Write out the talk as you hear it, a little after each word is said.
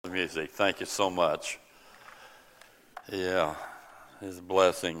the music. Thank you so much. Yeah, it's a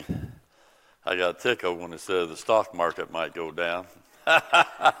blessing. I got tickled when it said the stock market might go down.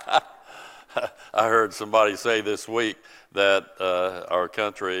 I heard somebody say this week that our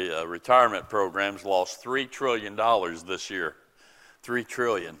country retirement programs lost $3 trillion this year. $3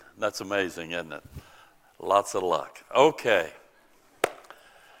 trillion. That's amazing, isn't it? Lots of luck. Okay.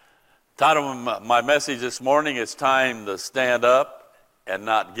 Title of my message this morning is Time to Stand Up and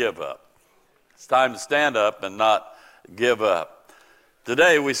Not Give Up. It's time to stand up and not give up.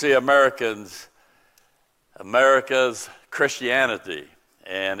 Today we see America's Christianity,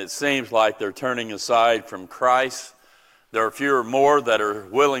 and it seems like they're turning aside from Christ. There are fewer and more that are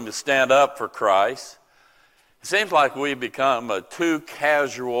willing to stand up for Christ. It seems like we've become a too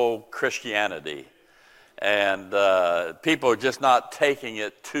casual Christianity, and people are just not taking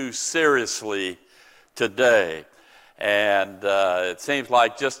it too seriously today. And it seems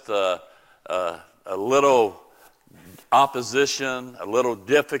like just a little opposition, a little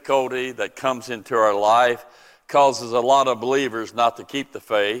difficulty that comes into our life causes a lot of believers not to keep the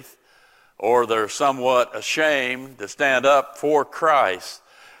faith, or they're somewhat ashamed to stand up for Christ.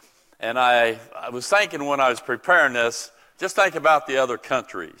 And I was thinking when I was preparing this, just think about the other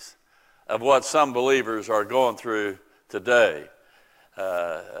countries of what some believers are going through today.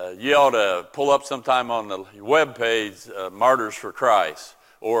 You ought to pull up sometime on the webpage, Martyrs for Christ,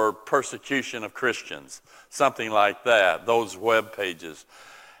 or Persecution of Christians, something like that, those web pages.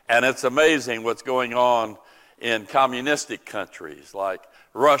 And it's amazing what's going on in communistic countries like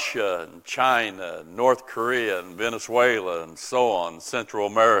Russia and China, North Korea and Venezuela and so on, Central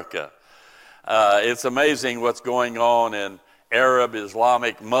America. It's amazing what's going on in Arab,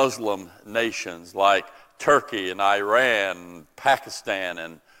 Islamic, Muslim nations like Turkey and Iran, Pakistan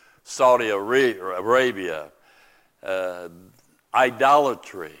and Saudi Arabia.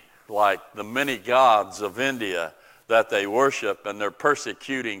 Idolatry, like the many gods of India that they worship, and they're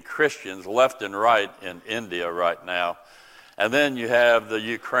persecuting Christians left and right in India right now. And then you have the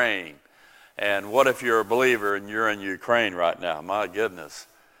Ukraine. And what if you're a believer and you're in Ukraine right now? My goodness.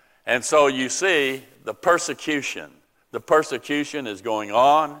 And so you see the persecution. The persecution is going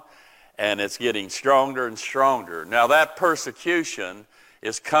on, and it's getting stronger and stronger. Now that persecution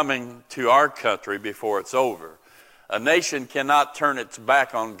is coming to our country before it's over. A nation cannot turn its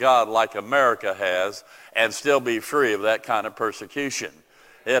back on God like America has and still be free of that kind of persecution.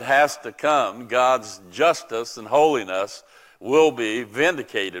 It has to come. God's justice and holiness will be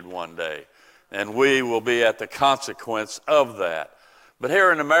vindicated one day, and we will be at the consequence of that. But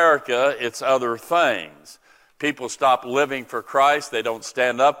here in America, it's other things. People stop living for Christ. They don't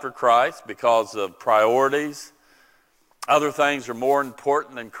stand up for Christ because of priorities. Other things are more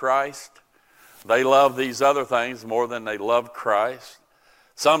important than Christ. They love these other things more than they love Christ.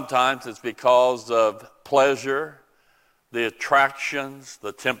 Sometimes it's because of pleasure, the attractions,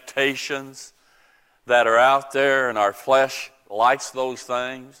 the temptations that are out there, and our flesh likes those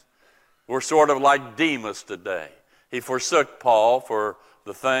things. We're sort of like Demas today. He forsook Paul for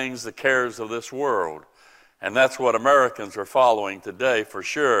the things, the cares of this world. And that's what Americans are following today for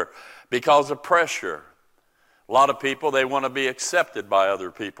sure, because of pressure. A lot of people, they want to be accepted by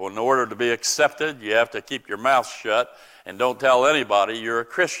other people. In order to be accepted, you have to keep your mouth shut and don't tell anybody you're a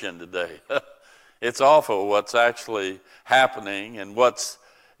Christian today. It's awful what's actually happening and what's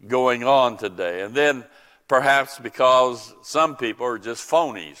going on today. And then perhaps because some people are just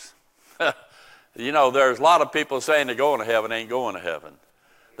phonies. You know, there's a lot of people saying they're going to heaven, ain't going to heaven.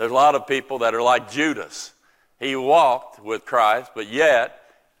 There's a lot of people that are like Judas. He walked with Christ, but yet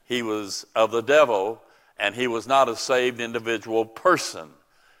he was of the devil, and he was not a saved individual person.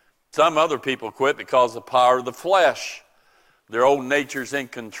 Some other people quit because of the power of the flesh. Their old nature's in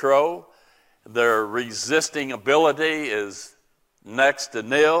control. Their resisting ability is next to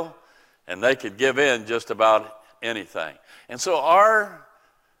nil, and they could give in just about anything. And so our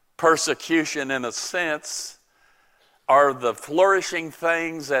persecution, in a sense, are the flourishing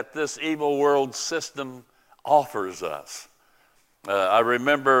things that this evil world system offers us. I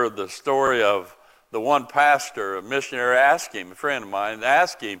remember the story of the one pastor, a missionary, asked him, a friend of mine,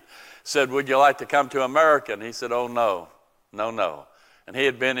 asked him, said, "Would you like to come to America?" And he said, "Oh, no. And he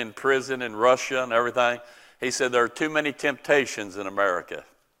had been in prison in Russia and everything. He said, "There are too many temptations in America."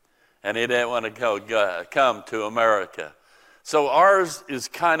 And he didn't want to come to America. So ours is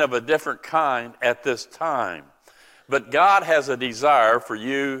kind of a different kind at this time. But God has a desire for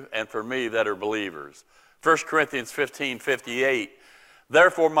you and for me that are believers. 1 Corinthians 15:58,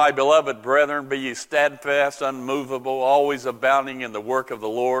 "Therefore, my beloved brethren, be ye steadfast, unmovable, always abounding in the work of the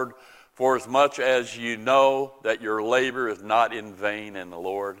Lord, for as much as you know that your labor is not in vain in the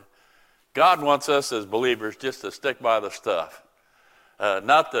Lord. God wants us as believers just to stick by the stuff.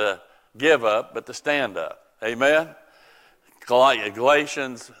 Not to give up, but to stand up. Amen?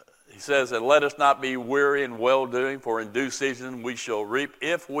 Galatians, he says, and let us not be weary in well-doing, for in due season we shall reap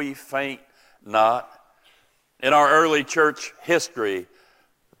if we faint not. In our early church history,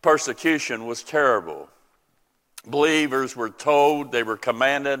 persecution was terrible. Believers were told, they were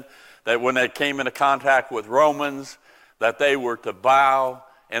commanded, that when they came into contact with Romans, that they were to bow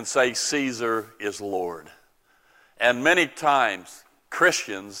and say, Caesar is Lord. And many times,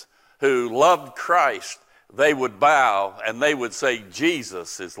 Christians who loved Christ, they would bow and they would say,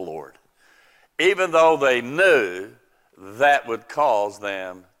 Jesus is Lord, even though they knew that would cause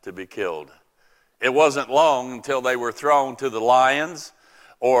them to be killed. It wasn't long until they were thrown to the lions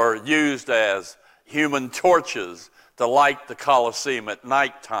or used as human torches to light the Colosseum at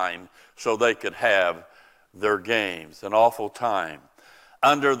nighttime so they could have their games. An awful time.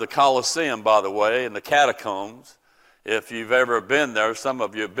 Under the Colosseum, by the way, in the catacombs, if you've ever been there, some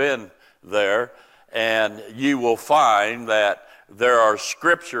of you have been there, and you will find that there are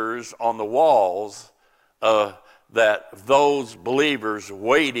scriptures on the walls that those believers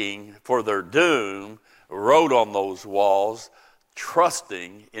waiting for their doom wrote on those walls,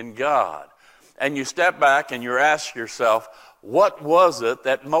 trusting in God. And you step back and you ask yourself, what was it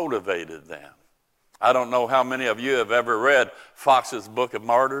that motivated them? I don't know how many of you have ever read Fox's Book of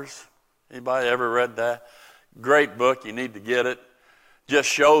Martyrs. Anybody ever read that? Great book, you need to get it. Just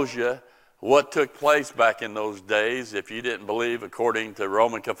shows you what took place back in those days. If you didn't believe according to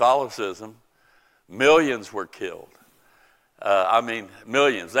Roman Catholicism, millions were killed.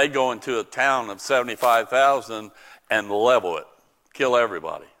 Millions. They go into a town of 75,000 and level it, kill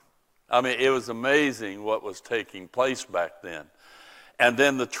everybody. It was amazing what was taking place back then. And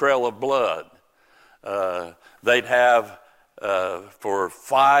then the Trail of Blood. They'd have for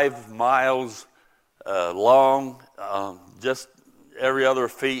 5 miles long, just every other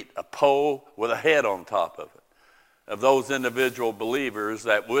feet, a pole with a head on top of it, of those individual believers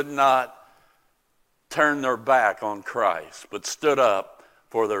that would not turn their back on Christ, but stood up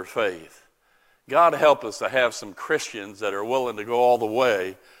for their faith. God help us to have some Christians that are willing to go all the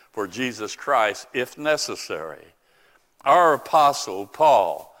way for Jesus Christ if necessary. Our apostle,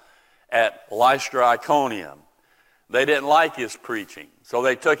 Paul, at Lystra, Iconium, they didn't like his preaching, so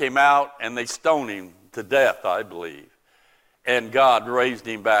they took him out and they stoned him to death, I believe. And God raised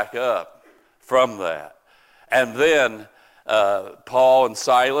him back up from that. And then Paul and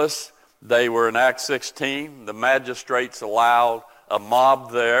Silas, they were in Acts 16. The magistrates allowed a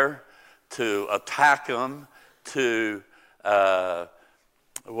mob there to attack them, to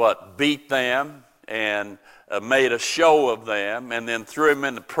beat them, and made a show of them, and then threw them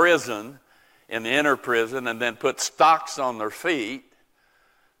into prison, in the inner prison, and then put stocks on their feet.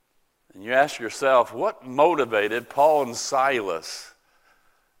 And you ask yourself, what motivated Paul and Silas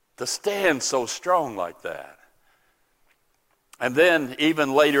to stand so strong like that? And then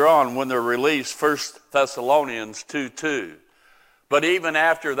even later on when they're released, 1 Thessalonians 2:2. But even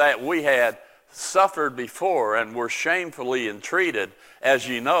after that, we had suffered before and were shamefully entreated. As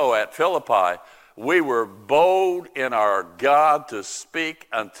you know, at Philippi, we were bold in our God to speak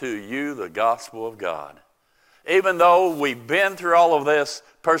unto you the gospel of God. Even though we've been through all of this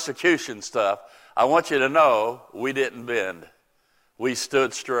persecution stuff, I want you to know we didn't bend. We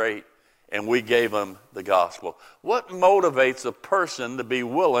stood straight and we gave them the gospel. What motivates a person to be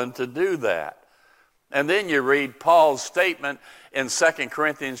willing to do that? And then you read Paul's statement in 2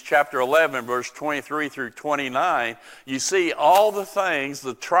 Corinthians chapter 11, verse 23 through 29. You see all the things,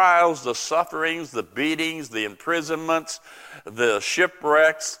 the trials, the sufferings, the beatings, the imprisonments, the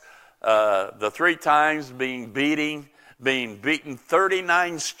shipwrecks, the 3 times being beaten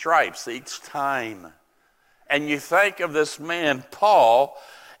 39 stripes each time. And you think of this man, Paul,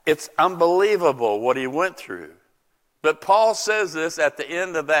 it's unbelievable what he went through. But Paul says this at the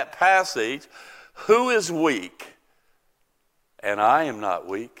end of that passage, who is weak? And I am not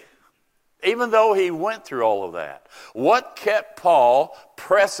weak. Even though he went through all of that. What kept Paul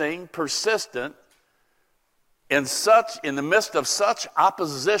pressing, persistent, in the midst of such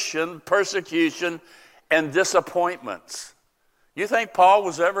opposition, persecution, and disappointments? You think Paul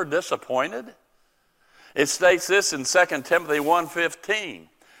was ever disappointed? It states this in 2 Timothy 1:15.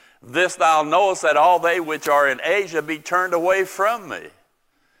 This thou knowest, that all they which are in Asia be turned away from me.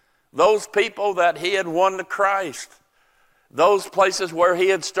 Those people that he had won to Christ. Those places where he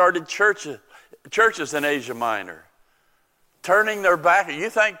had started churches in Asia Minor. Turning their back. You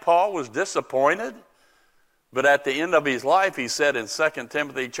think Paul was disappointed But at the end of his life, he said in 2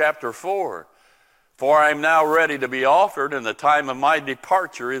 Timothy chapter 4, "For I am now ready to be offered, and the time of my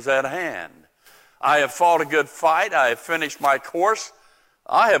departure is at hand. I have fought a good fight. I have finished my course.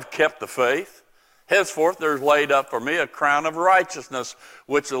 I have kept the faith. Henceforth there is laid up for me a crown of righteousness,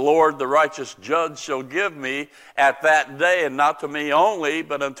 which the Lord, the righteous judge, shall give me at that day, and not to me only,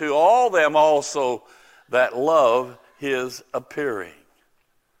 but unto all them also that love his appearing."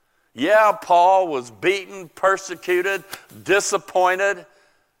 Yeah, Paul was beaten, persecuted, disappointed,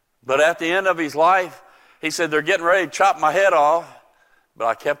 but at the end of his life, he said, "They're getting ready to chop my head off, but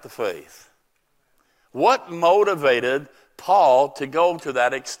I kept the faith." What motivated Paul to go to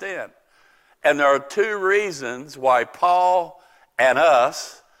that extent? And there are two reasons why Paul and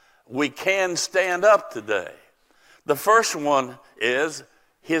us, we can stand up today. The first one is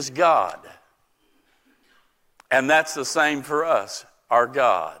his God. And that's the same for us, our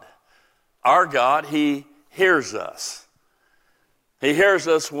God. Our God, he hears us. He hears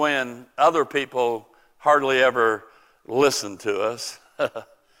us when other people hardly ever listen to us.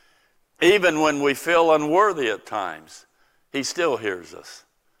 Even when we feel unworthy at times, he still hears us.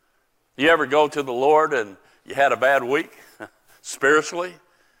 You ever go to the Lord and you had a bad week spiritually?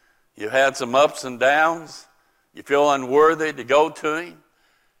 You had some ups and downs. You feel unworthy to go to him.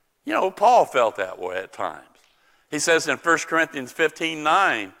 You know, Paul felt that way at times. He says in 1 Corinthians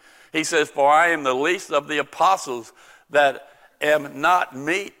 15:9, he says, "For I am the least of the apostles, that am not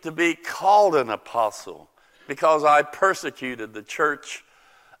meet to be called an apostle, because I persecuted the church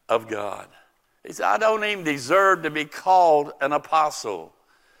of God." He said, "I don't even deserve to be called an apostle."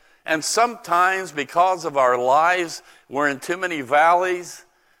 And sometimes because of our lives, we're in too many valleys,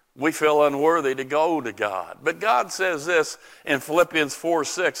 we feel unworthy to go to God. But God says this in Philippians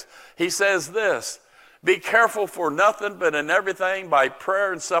 4:6. He says this, "Be careful for nothing, but in everything by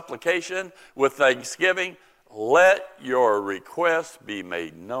prayer and supplication with thanksgiving, let your requests be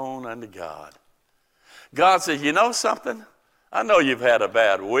made known unto God." God says, "You know something? I know you've had a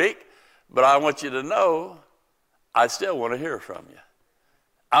bad week, but I want you to know I still want to hear from you.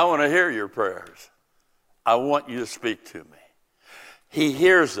 I want to hear your prayers. I want you to speak to me." He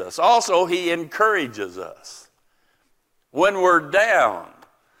hears us. Also, he encourages us. When we're down,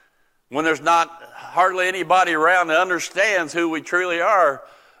 when there's not hardly anybody around that understands who we truly are,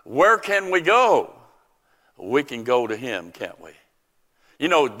 where can we go? We can go to him, can't we? You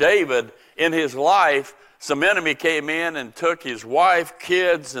know, David, in his life, some enemy came in and took his wife,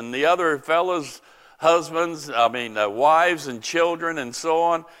 kids, and the other fellows' wives and children and so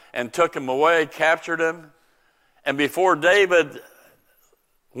on, and took him away, captured him. And before David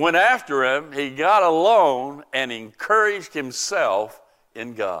went after him, he got alone and encouraged himself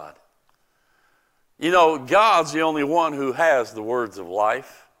in God. You know, God's the only one who has the words of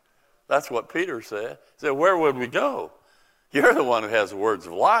life. That's what Peter said. He said, "Where would we go? You're the one who has the words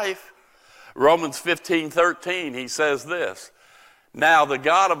of life." Romans 15:13, he says this, "Now the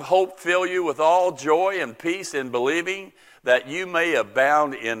God of hope fill you with all joy and peace in believing, that you may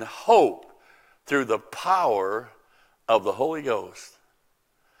abound in hope through the power of the Holy Ghost."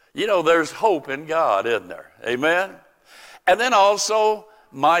 You know, there's hope in God, isn't there? Amen? And then also,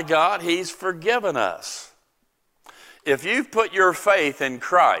 my God, he's forgiven us. If you've put your faith in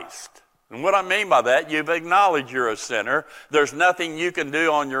Christ, and what I mean by that, you've acknowledged you're a sinner. There's nothing you can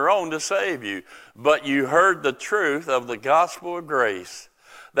do on your own to save you. But you heard the truth of the gospel of grace,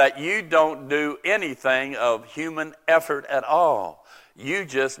 that you don't do anything of human effort at all. You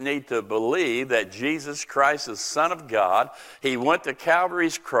just need to believe that Jesus Christ is Son of God. He went to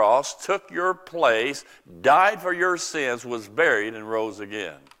Calvary's cross, took your place, died for your sins, was buried, and rose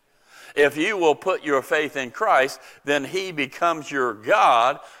again. If you will put your faith in Christ, then he becomes your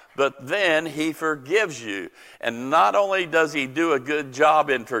God, but then he forgives you. And not only does he do a good job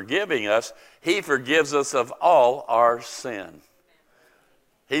in forgiving us, he forgives us of all our sin.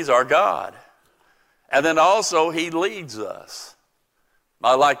 He's our God. And then also he leads us.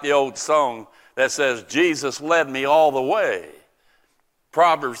 I like the old song that says, "Jesus led me all the way."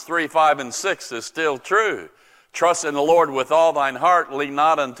 Proverbs 3:5 and 6 is still true. "Trust in the Lord with all thine heart, lean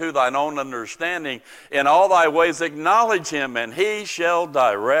not unto thine own understanding. In all thy ways acknowledge him, and he shall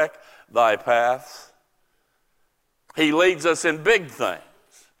direct thy paths." He leads us in big things.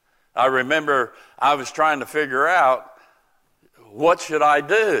 I remember I was trying to figure out, what should I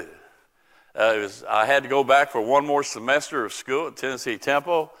do? I had to go back for one more semester of school at Tennessee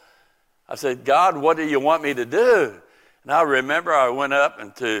Temple. I said, "God, what do you want me to do?" And I remember I went up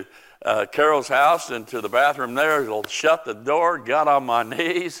into Carol's house, into the bathroom there, shut the door, got on my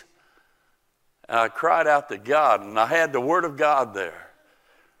knees, and I cried out to God, and I had the Word of God there.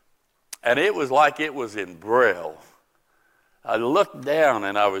 And it was like it was in Braille. I looked down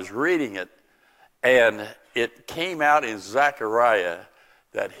and I was reading it, and it came out in Zechariah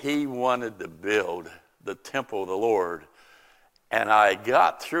that he wanted to build the temple of the Lord. And I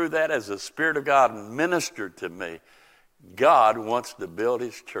got through that as the Spirit of God ministered to me. God wants to build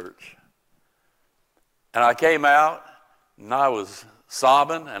his church. And I came out and I was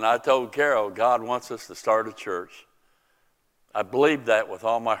sobbing, and I told Carol, God wants us to start a church. I believed that with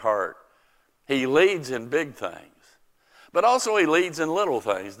all my heart. He leads in big things, but also he leads in little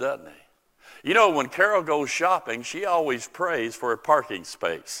things, doesn't he? You know, when Carol goes shopping, she always prays for a parking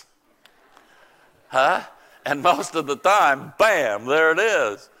space. Huh? And most of the time, bam, there it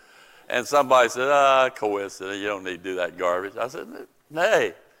is. And somebody said, coincidence, you don't need to do that garbage. I said,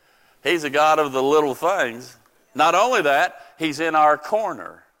 hey, he's a God of the little things. Not only that, he's in our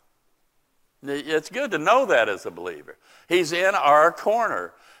corner. It's good to know that as a believer. He's in our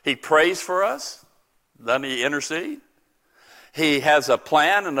corner. He prays for us. Doesn't he intercede? He has a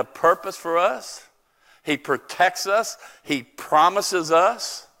plan and a purpose for us. He protects us. He promises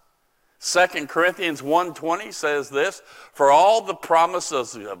us. 2 Corinthians 1:20 says this, for all the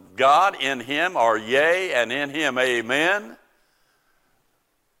promises of God in him are yea, and in him amen.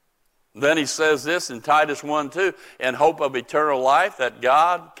 Then he says this in Titus 1:2, in hope of eternal life, that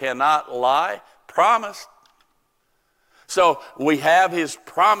God cannot lie, promised. So we have his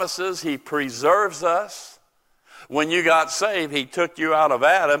promises. He preserves us. When you got saved, he took you out of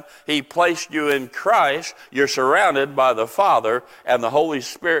Adam. He placed you in Christ. You're surrounded by the Father and the Holy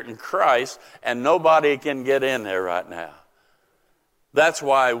Spirit in Christ, and nobody can get in there right now. That's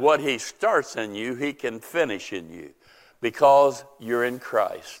why what he starts in you, he can finish in you, because you're in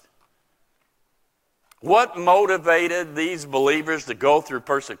Christ. What motivated these believers to go through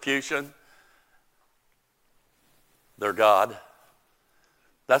persecution? Their God.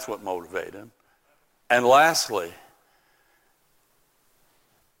 That's what motivated them. And lastly,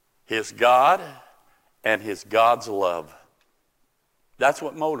 his God and his God's love. That's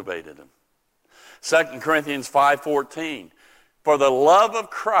what motivated him. 2 Corinthians 5:14, for the love of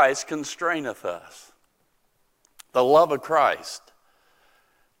Christ constraineth us. The love of Christ.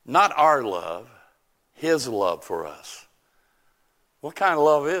 Not our love, his love for us. What kind of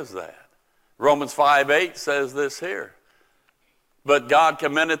love is that? Romans 5:8 says this here. But God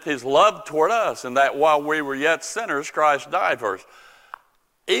commendeth his love toward us, and that while we were yet sinners, Christ died for us.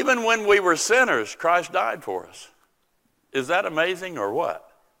 Even when we were sinners, Christ died for us. Is that amazing or what?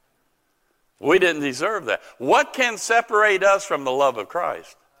 We didn't deserve that. What can separate us from the love of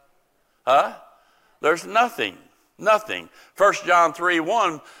Christ? Huh? There's nothing. Nothing. 1 John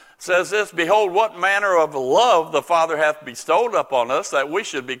 3:1 says this, behold, what manner of love the Father hath bestowed upon us, that we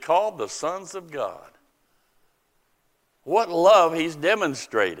should be called the sons of God. What love he's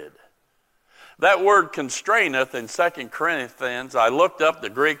demonstrated. That word constraineth in 2 Corinthians, I looked up the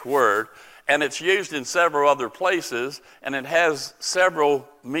Greek word, and it's used in several other places, and it has several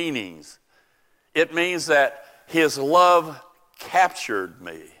meanings. It means that his love captured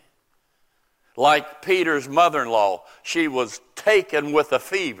me. Like Peter's mother-in-law, she was taken with a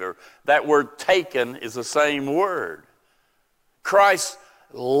fever. That word taken is the same word. Christ's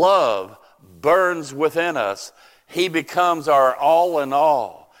love burns within us. He becomes our all in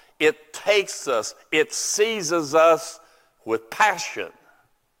all. It takes us, it seizes us with passion.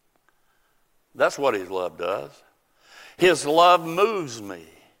 That's what his love does. His love moves me.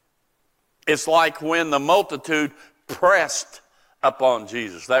 It's like when the multitude pressed upon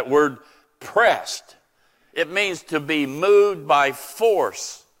Jesus. That word pressed, it means to be moved by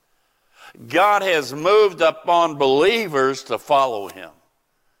force. God has moved upon believers to follow him.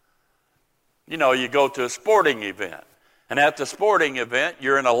 You know, you go to a sporting event, and at the sporting event,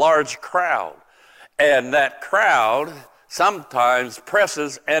 you're in a large crowd, and that crowd sometimes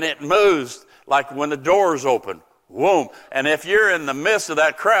presses and it moves, like when the doors open, boom. And if you're in the midst of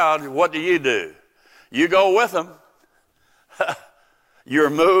that crowd, what do? You go with them.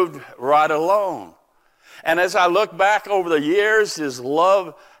 You're moved right along. And as I look back over the years, his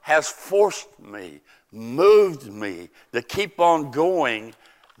love has forced me, moved me to keep on going.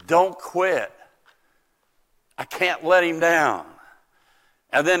 Don't quit. I can't let him down.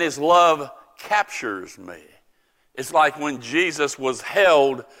 And then his love captures me. It's like when Jesus was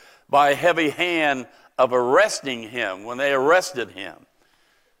held by a heavy hand of arresting him, when they arrested him.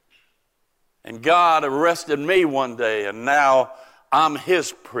 And God arrested me one day, and now I'm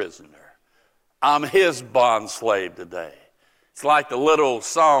his prisoner. I'm his bond slave today. It's like the little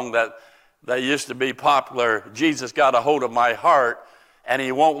song that used to be popular, Jesus got a hold of my heart and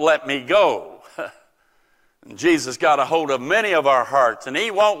he won't let me go. And Jesus got a hold of many of our hearts, and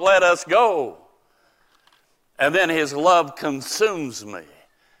he won't let us go. And then his love consumes me.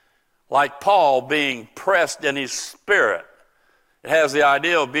 Like Paul being pressed in his spirit. It has the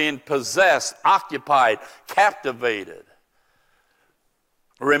idea of being possessed, occupied, captivated.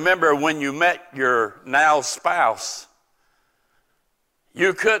 Remember when you met your now spouse,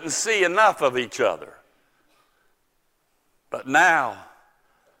 you couldn't see enough of each other. But now,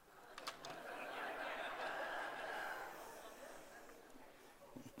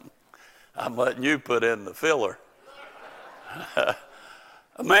 I'm letting you put in the filler.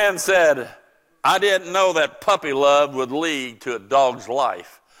 A man said, I didn't know that puppy love would lead to a dog's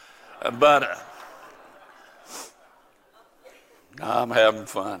life. But I'm having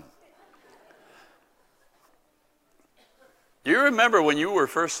fun. Do you remember when you were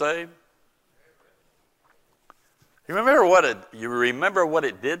first saved? You remember what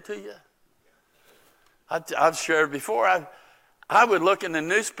it did to you? I've shared before. I would look in the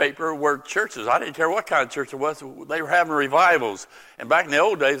newspaper where churches, I didn't care what kind of church it was, they were having revivals. And back in the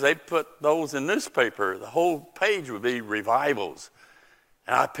old days, they put those in newspaper. The whole page would be revivals.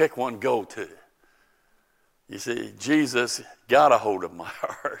 And I'd pick one go to. You see, Jesus got a hold of my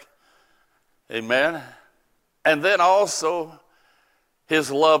heart. Amen. And then also,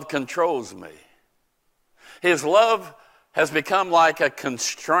 his love controls me. His love has become like a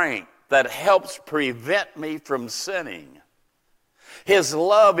constraint that helps prevent me from sinning. His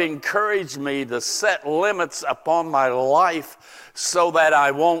love encouraged me to set limits upon my life so that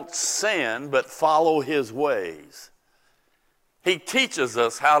I won't sin but follow his ways. He teaches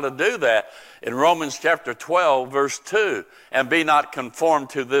us how to do that in Romans chapter 12, verse 2. And be not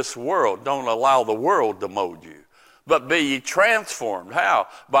conformed to this world. Don't allow the world to mold you. But be ye transformed. How?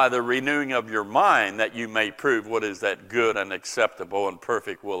 By the renewing of your mind, that you may prove what is that good and acceptable and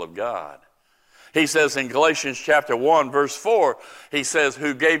perfect will of God. He says in Galatians chapter 1, verse 4, he says,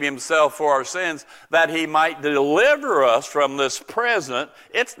 who gave himself for our sins, that he might deliver us from this present.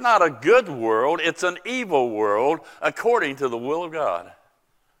 It's not a good world, it's an evil world, according to the will of God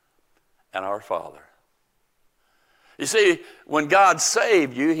and our Father. You see, when God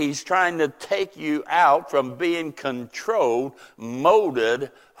saved you, he's trying to take you out from being controlled, molded,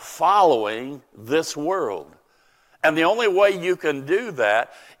 following this world. And the only way you can do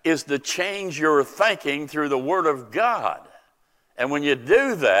that is to change your thinking through the Word of God. And when you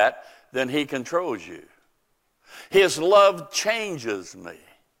do that, then he controls you. His love changes me.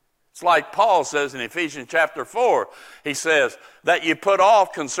 It's like Paul says in Ephesians chapter 4. He says that you put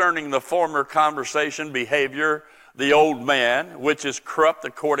off concerning the former conversation, behavior, the old man, which is corrupt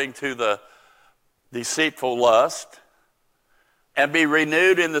according to the deceitful lust, and be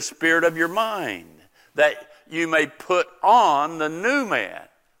renewed in the spirit of your mind, that you may put on the new man,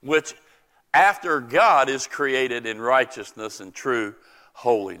 which after God is created in righteousness and true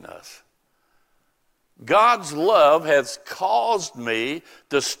holiness. God's love has caused me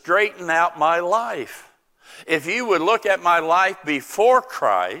to straighten out my life. If you would look at my life before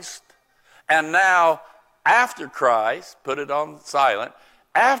Christ and now after Christ, put it on silent,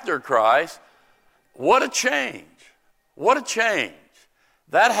 after Christ, what a change. What a change.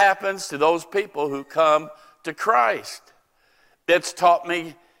 That happens to those people who come to Christ. It's taught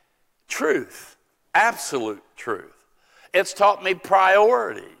me truth, absolute truth. It's taught me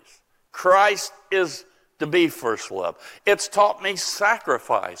priorities. Christ is to be first love. It's taught me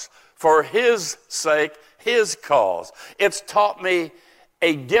sacrifice for his sake, his cause. It's taught me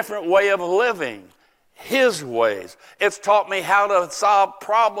a different way of living, his ways. It's taught me how to solve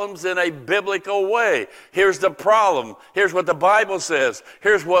problems in a biblical way. Here's the problem. Here's what the Bible says.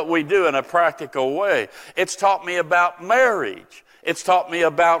 Here's what we do in a practical way. It's taught me about marriage. It's taught me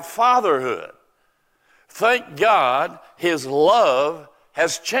about fatherhood. Thank God his love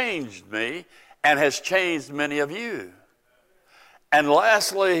has changed me and has changed many of you. And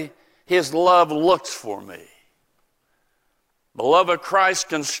lastly, his love looks for me. The love of Christ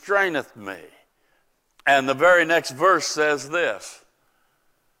constraineth me. And the very next verse says this,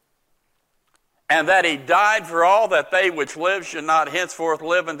 and that he died for all, that they which live should not henceforth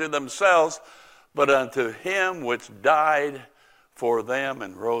live unto themselves, but unto him which died for them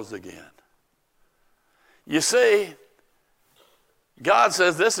and rose again. You see, God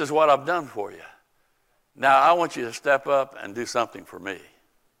says, this is what I've done for you. Now I want you to step up and do something for me.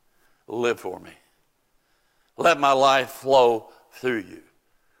 Live for me. Let my life flow through you.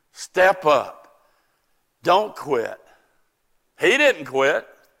 Step up. Don't quit. He didn't quit.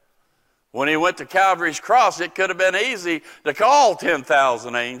 When he went to Calvary's cross, it could have been easy to call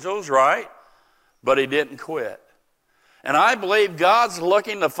 10,000 angels, right? But he didn't quit. And I believe God's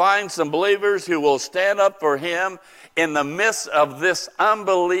looking to find some believers who will stand up for him in the midst of this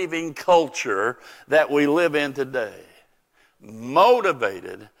unbelieving culture that we live in today,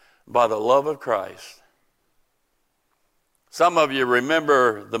 motivated by the love of Christ. Some of you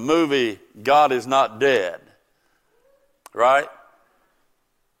remember the movie God Is Not Dead, right?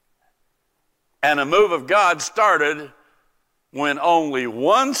 And the move of God started when only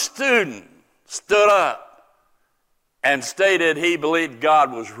one student stood up and stated he believed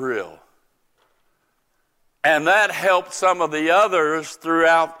God was real. And that helped some of the others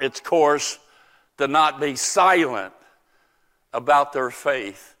throughout its course to not be silent about their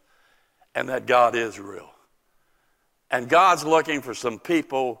faith and that God is real. And God's looking for some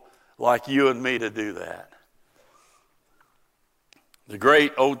people like you and me to do that. The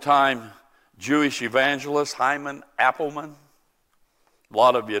great old-time Jewish evangelist Hyman Appleman, a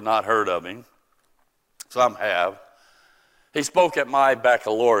lot of you have not heard of him. Some have. He spoke at my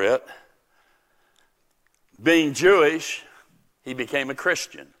baccalaureate. Being Jewish, he became a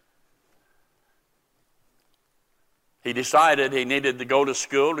Christian. He decided he needed to go to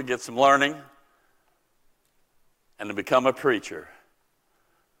school to get some learning and to become a preacher.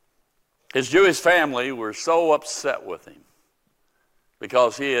 His Jewish family were so upset with him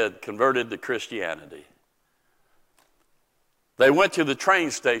because he had converted to Christianity. They went to the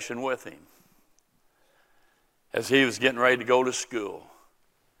train station with him as he was getting ready to go to school.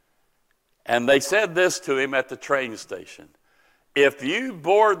 And they said this to him at the train station: if you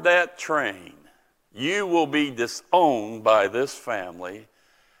board that train, you will be disowned by this family,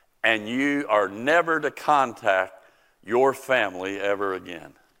 and you are never to contact your family ever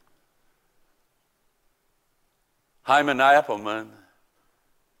again. Hyman Appleman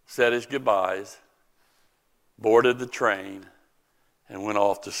said his goodbyes, boarded the train, and went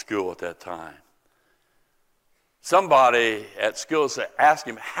off to school at that time. Somebody at school asked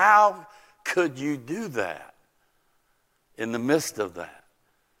him, how could you do that in the midst of that?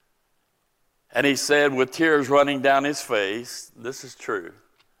 And he said, with tears running down his face, this is true.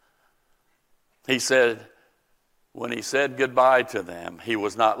 He said, when he said goodbye to them, he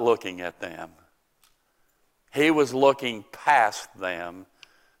was not looking at them. He was looking past them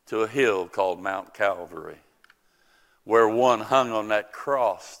to a hill called Mount Calvary, where one hung on that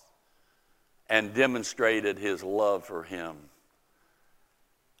cross and demonstrated his love for him.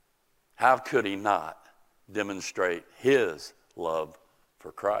 How could he not demonstrate his love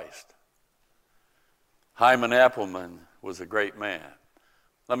for Christ? Hyman Appleman was a great man.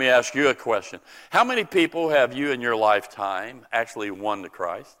 Let me ask you a question. How many people have you in your lifetime actually won to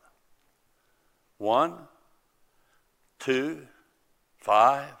Christ? 1, 2,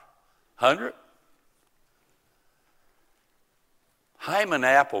 500? Hyman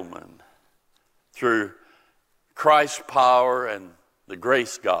Appleman, through Christ's power and the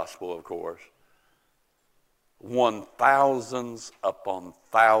grace gospel, of course, won thousands upon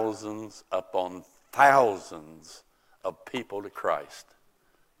thousands upon thousands of people to Christ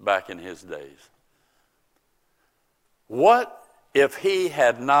back in his days. What if he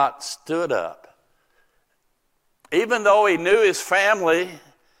had not stood up? Even though he knew his family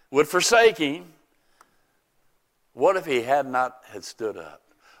would forsake him, what if he had stood up?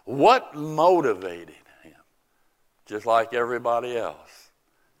 What motivated him? Just like everybody else,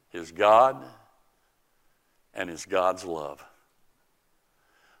 his God and his God's love.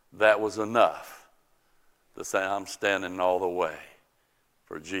 That was enough to say, I'm standing all the way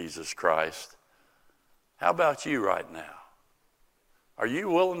for Jesus Christ. How about you right now? Are you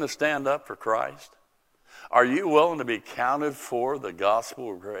willing to stand up for Christ? Are you willing to be counted for the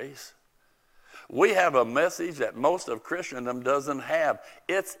gospel of grace? We have a message that most of Christendom doesn't have.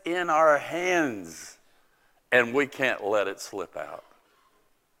 It's in our hands, and we can't let it slip out.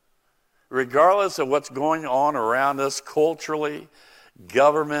 Regardless of what's going on around us culturally,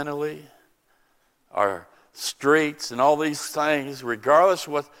 governmentally, our streets and all these things, regardless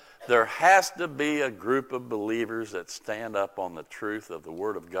of what, there has to be a group of believers that stand up on the truth of the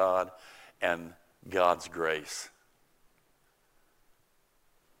Word of God and God's grace.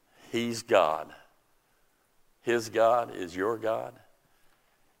 He's God. His God is your God,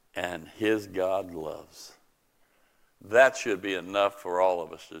 and his God loves. That should be enough for all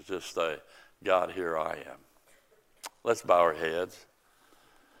of us to just say, God, here I am. Let's bow our heads.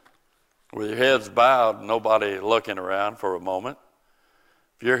 With your heads bowed, nobody looking around for a moment.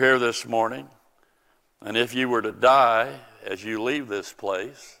 If you're here this morning, and if you were to die as you leave this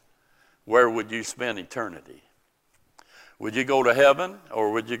place, where would you spend eternity? Would you go to heaven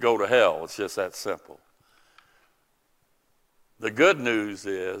or would you go to hell? It's just that simple. The good news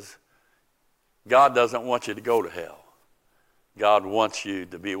is God doesn't want you to go to hell. God wants you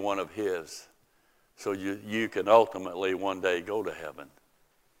to be one of his so you can ultimately one day go to heaven.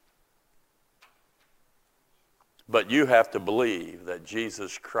 But you have to believe that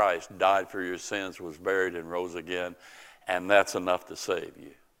Jesus Christ died for your sins, was buried, and rose again, and that's enough to save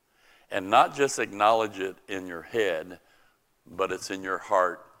you. And not just acknowledge it in your head, but it's in your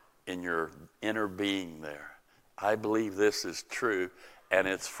heart, in your inner being there. I believe this is true, and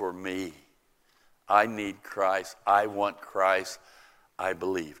it's for me. I need Christ. I want Christ. I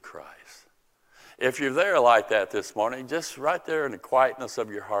believe Christ. If you're there like that this morning, just right there in the quietness of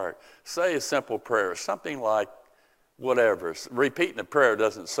your heart, say a simple prayer, something like whatever. Repeating the prayer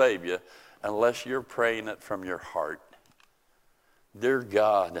doesn't save you unless you're praying it from your heart. Dear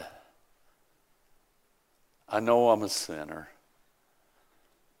God, I know I'm a sinner.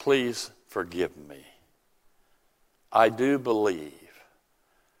 Please forgive me. I do believe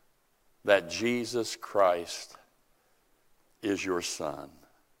that Jesus Christ is your Son.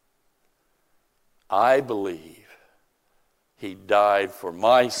 I believe he died for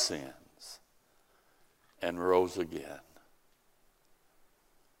my sins and rose again.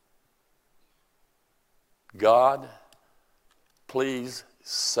 God, please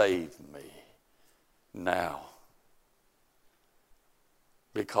save me now,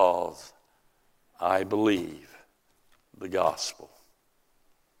 because I believe the gospel.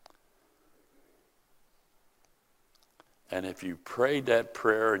 And if you prayed that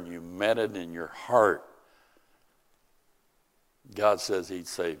prayer and you meant it in your heart, God says he'd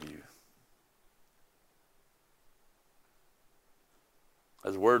save you.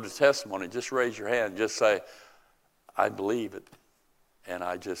 As a word of testimony, just raise your hand. Just say, I believe it, and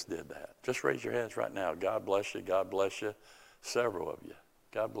I just did that. Just raise your hands right now. God bless you. God bless you. Several of you.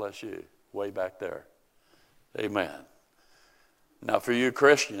 God bless you. Way back there. Amen. Now for you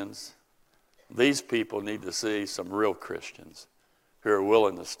Christians, these people need to see some real Christians who are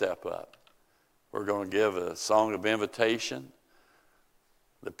willing to step up. We're going to give a song of invitation.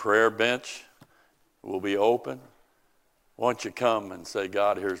 The prayer bench will be open. Why don't you come and say,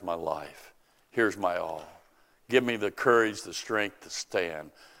 God, here's my life. Here's my all. Give me the courage, the strength to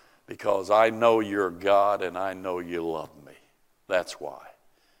stand, because I know you're God and I know you love me. That's why.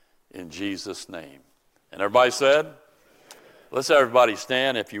 In Jesus' name. And everybody said? Let's everybody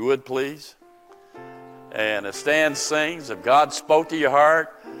stand, if you would, please. And as Stan sings, if God spoke to your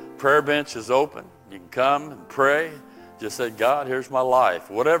heart, prayer bench is open. You can come and pray. Just say, God, here's my life.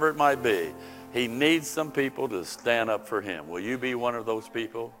 Whatever it might be. He needs some people to stand up for him. Will you be one of those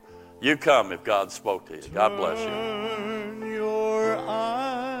people? You come if God spoke to you. God bless you. Turn your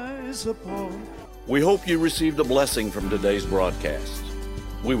eyes upon. We hope you received a blessing from today's broadcast.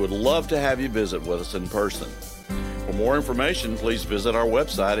 We would love to have you visit with us in person. For more information, please visit our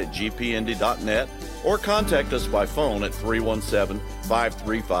website at gpindy.net or contact us by phone at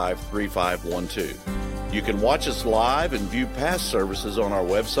 317-535-3512. You can watch us live and view past services on our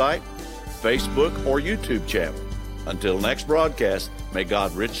website, Facebook, or YouTube channel. Until next broadcast, may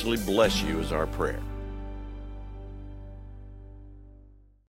God richly bless you is our prayer.